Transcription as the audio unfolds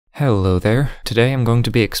Hello there. Today I'm going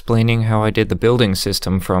to be explaining how I did the building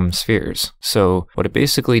system from spheres. So what it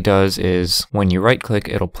basically does is when you right click,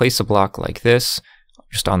 it'll place a block like this,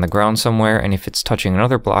 just on the ground somewhere, and if it's touching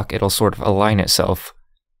another block, it'll sort of align itself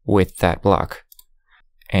with that block.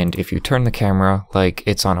 And if you turn the camera like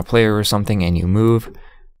it's on a player or something and you move,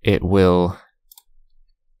 it will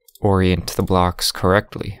orient the blocks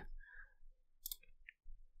correctly.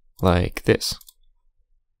 Like this.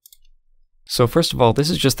 So first of all, this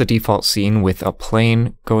is just the default scene with a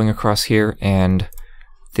plane going across here and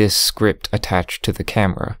this script attached to the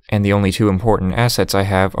camera. And the only two important assets I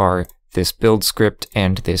have are this build script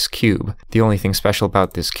and this cube. The only thing special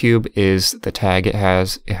about this cube is the tag it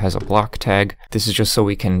has. It has a block tag. This is just so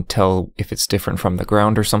we can tell if it's different from the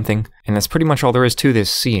ground or something. And that's pretty much all there is to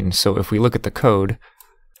this scene. So if we look at the code,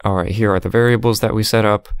 alright, here are the variables that we set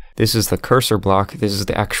up. This is the cursor block. This is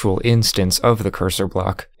the actual instance of the cursor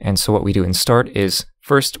block. And so what we do in start is,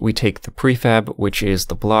 first we take the prefab, which is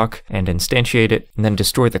the block, and instantiate it, and then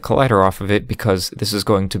destroy the collider off of it because this is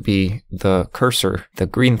going to be the cursor, the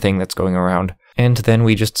green thing that's going around. And then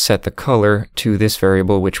we just set the color to this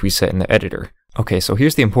variable, which we set in the editor. Okay, so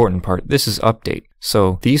here's the important part. This is update.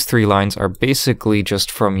 So these three lines are basically just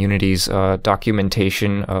from Unity's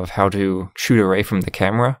documentation of how to shoot array from the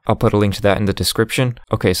camera. I'll put a link to that in the description.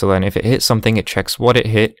 Okay, so then if it hits something, it checks what it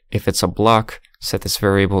hit. If it's a block, set this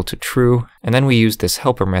variable to true. And then we use this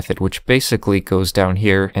helper method, which basically goes down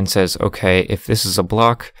here and says, okay, if this is a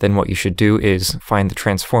block, then what you should do is find the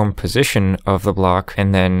transform position of the block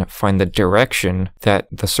and then find the direction that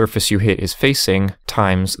the surface you hit is facing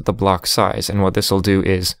times the block size. And what this will do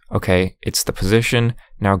is, okay, it's the position,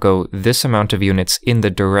 now go this amount of units in the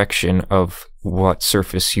direction of what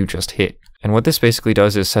surface you just hit. And what this basically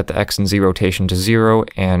does is set the X and Z rotation to 0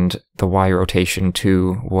 and the Y rotation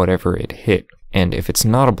to whatever it hit. And if it's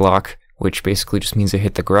not a block, which basically just means it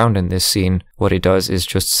hit the ground in this scene, what it does is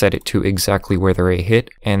just set it to exactly where the ray hit,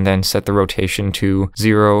 and then set the rotation to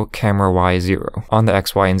 0, camera Y 0, on the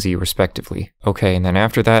X, Y, and Z respectively. Okay, and then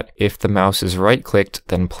after that, if the mouse is right-clicked,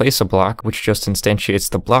 then place a block, which just instantiates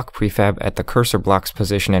the block prefab at the cursor block's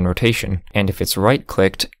position and rotation. And if it's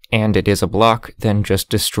right-clicked, and it is a block, then just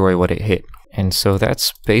destroy what it hit. And so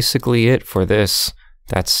that's basically it for this.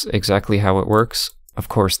 That's exactly how it works. Of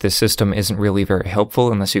course, this system isn't really very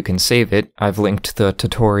helpful unless you can save it. I've linked the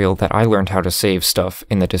tutorial that I learned how to save stuff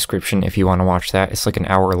in the description if you want to watch that. It's like an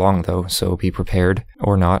hour long though, so be prepared.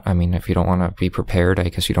 Or not. I mean, if you don't want to be prepared, I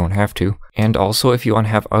guess you don't have to. And also, if you want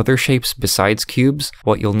to have other shapes besides cubes,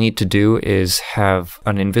 what you'll need to do is have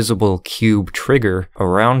an invisible cube trigger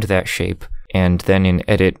around that shape, and then in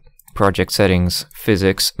Edit, Project Settings,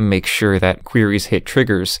 Physics, make sure that Queries Hit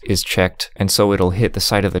Triggers is checked, and so it'll hit the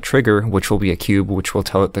side of the trigger, which will be a cube, which will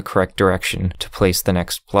tell it the correct direction to place the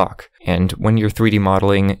next block. And when you're 3D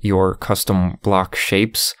modeling your custom block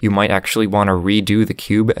shapes, you might actually want to redo the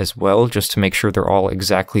cube as well, just to make sure they're all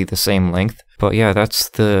exactly the same length. But yeah, that's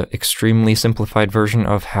the extremely simplified version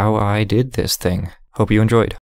of how I did this thing. Hope you enjoyed.